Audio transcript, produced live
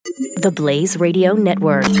TheBlaze Radio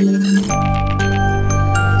Network.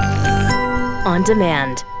 On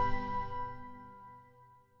demand.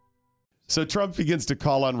 So Trump begins to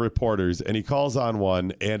call on reporters, and he calls on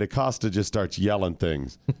one, and Acosta just starts yelling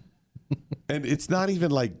things. And it's not even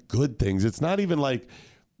like good things. It's not even like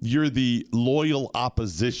you're the loyal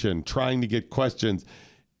opposition trying to get questions.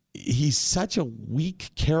 He's such a weak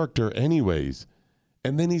character anyways.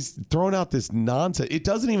 And then he's throwing out this nonsense. It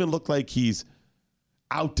doesn't even look like he's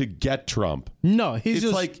out to get Trump. No,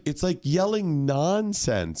 it's like yelling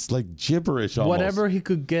nonsense, like gibberish almost. Whatever he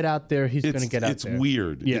could get out there, he's going to get out there. It's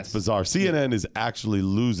weird. Yes. It's bizarre. CNN is actually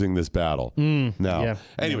losing this battle now. Yeah.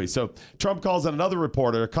 Anyway, so Trump calls on another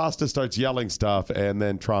reporter. Acosta starts yelling stuff, and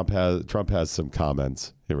then Trump has some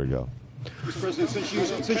comments. Here we go. Mr. President,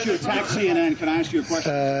 since you attacked CNN, can I ask you a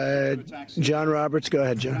question? John Roberts, go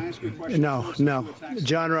ahead, John. No.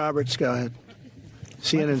 John Roberts, go ahead.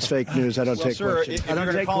 CNN's fake news. I don't take questions. I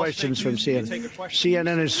don't take questions from CNN.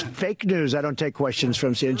 CNN is fake news. I don't take questions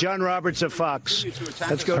from CNN. John Roberts of Fox.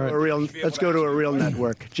 Let's go to a real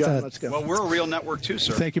network. John, let's go. Well, we're a real network too,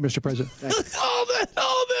 sir. Thank you, Mr. President.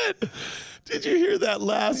 Hold it. Did you hear that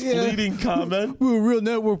last fleeting comment? We're a real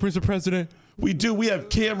network, Mr. President. We do. We have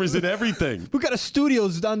cameras and everything. We got a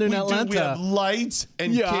studios down there in Atlanta. We have lights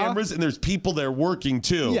and cameras, and there's people there working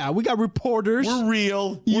too. Yeah, we got reporters. We're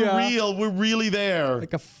real. We're real. We're really there.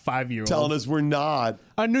 Like a 5-year-old. Telling us we're not.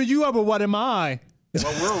 I knew you are, but what am I?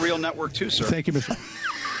 Well, we're a real network too, sir. Thank you, Mr.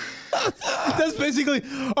 That's basically,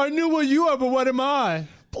 I knew what you are, but what am I?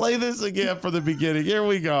 Play this again for the beginning. Here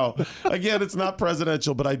we go. Again, it's not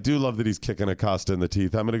presidential, but I do love that he's kicking Acosta in the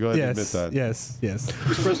teeth. I'm going to go ahead and admit that. Yes.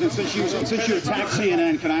 Mr. President, since you attacked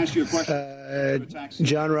CNN, can I ask you a question?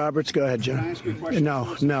 John Roberts, go ahead, John. Can I ask you a question?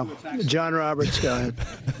 No. John Roberts, go ahead.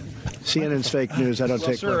 CNN's fake news. I don't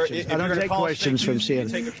take questions. I don't take questions from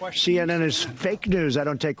CNN. CNN is fake news. I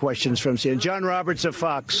don't take questions from CNN. John Roberts of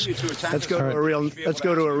Fox. Let's go to a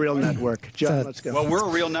real network. John, let's go. Well, we're a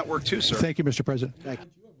real network too, sir. Thank you, Mr. President. Thank you.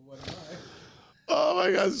 Oh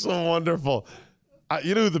my God, so wonderful.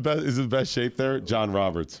 You know who is in the best shape there? John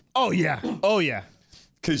Roberts. Oh yeah.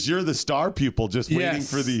 Because you're the star pupil just waiting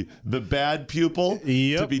for the bad pupil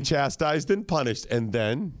to be chastised and punished. And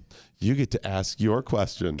then you get to ask your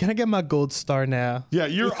question. Can I get my gold star now? Yeah,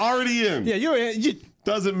 you're already in. Yeah, you're in.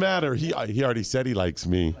 Doesn't matter. He already said he likes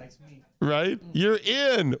me. Right? You're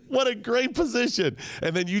in. What a great position.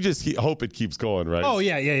 And then you just hope it keeps going, right? Oh,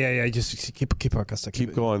 yeah. Just keep our Acosta.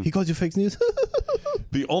 Keep going. He called you fake news?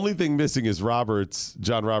 The only thing missing is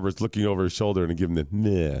John Roberts looking over his shoulder and giving the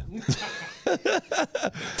meh.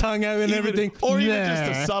 Tongue out and everything. Or even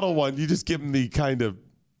just a subtle one. You just give him the kind of,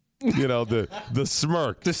 the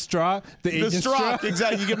smirk. The Strzok? The Agent Strzok?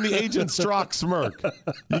 Exactly. You give him the Agent Strzok smirk.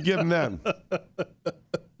 You give him them.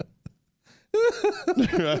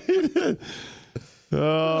 Right?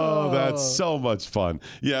 Oh, that's so much fun.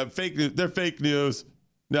 Yeah, fake news. They're fake news.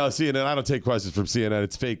 No, CNN, I don't take questions from CNN.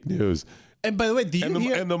 It's fake news. And by the way,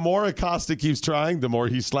 And the more Acosta keeps trying, the more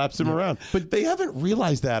he slaps him around. But they haven't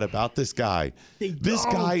realized that about this guy. This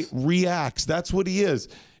guy reacts. That's what he is.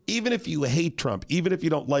 Even if you hate Trump, even if you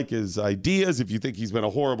don't like his ideas, if you think he's been a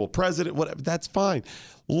horrible president, whatever, that's fine.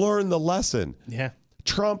 Learn the lesson. Yeah.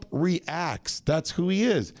 Trump reacts. That's who he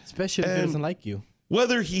is. Especially if he doesn't like you.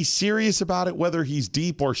 Whether he's serious about it, whether he's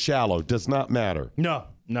deep or shallow, does not matter. No.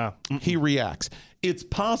 He reacts. It's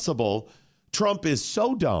possible Trump is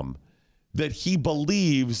so dumb that he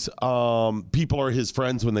believes people are his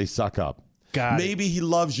friends when they suck up. Maybe he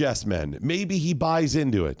loves yes men. Maybe he buys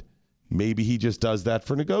into it. Maybe he just does that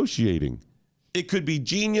for negotiating. It could be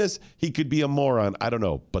genius. He could be a moron. I don't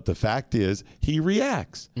know. But the fact is, he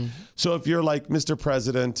reacts. Mm-hmm. So if you're like, Mr.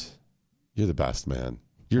 President, you're the best, man.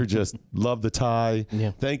 You're just love the tie.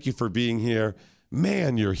 Yeah. Thank you for being here.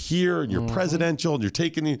 Man, you're here and you're presidential and you're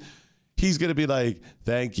taking the... He's going to be like,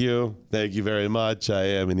 thank you very much. I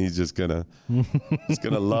am. And he's just going to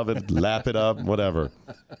love it, lap it up, whatever.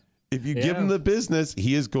 If you give him the business,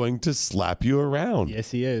 he is going to slap you around.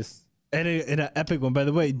 Yes, he is. And in an epic one, by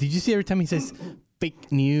the way, did you see every time he says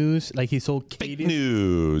fake news, like he's so fake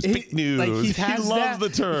news, fake news. Like he loves the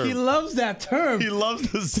term. He loves that term. He loves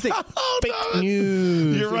the like, fake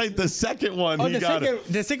news. You're right. The second one,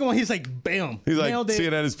 the second one, he's like, bam. He's like,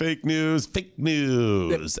 CNN is fake news. Fake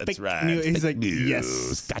news. That's right. He's fake like, news.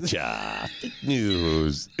 Yes, gotcha. Fake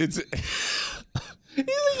news. It's. He's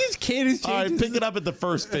like his kid is changing. All right, pick it up at the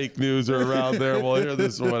first fake news or around there. We'll hear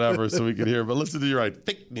this or whatever so we can hear. But listen to you right.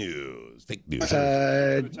 Fake news. Fake news.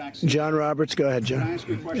 John Roberts, go ahead, John.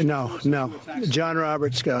 No. John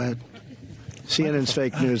Roberts, go ahead. CNN's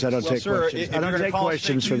fake news. I don't take questions. I don't take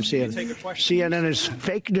questions from CNN. CNN is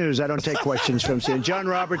fake news. I don't take questions from CNN. John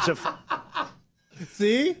Roberts.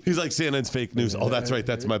 See? He's like, CNN's fake news. Oh, that's right.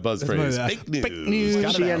 That's my buzz phrase. Fake news. Fake news.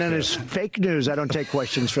 CNN is fake news. I don't take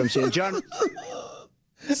questions from CNN. John.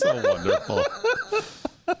 So wonderful.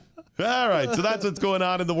 All right. So that's what's going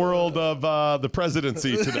on in the world of the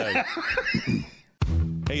presidency today.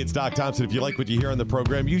 Hey, it's Doc Thompson. If you like what you hear on the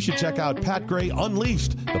program, you should check out Pat Gray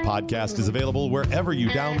Unleashed. The podcast is available wherever you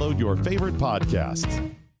download your favorite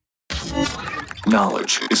podcasts.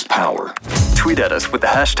 Knowledge is power. Tweet at us with the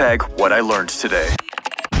hashtag #WhatILearnedToday.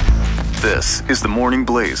 This is the Morning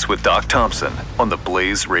Blaze with Doc Thompson on the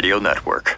Blaze Radio Network.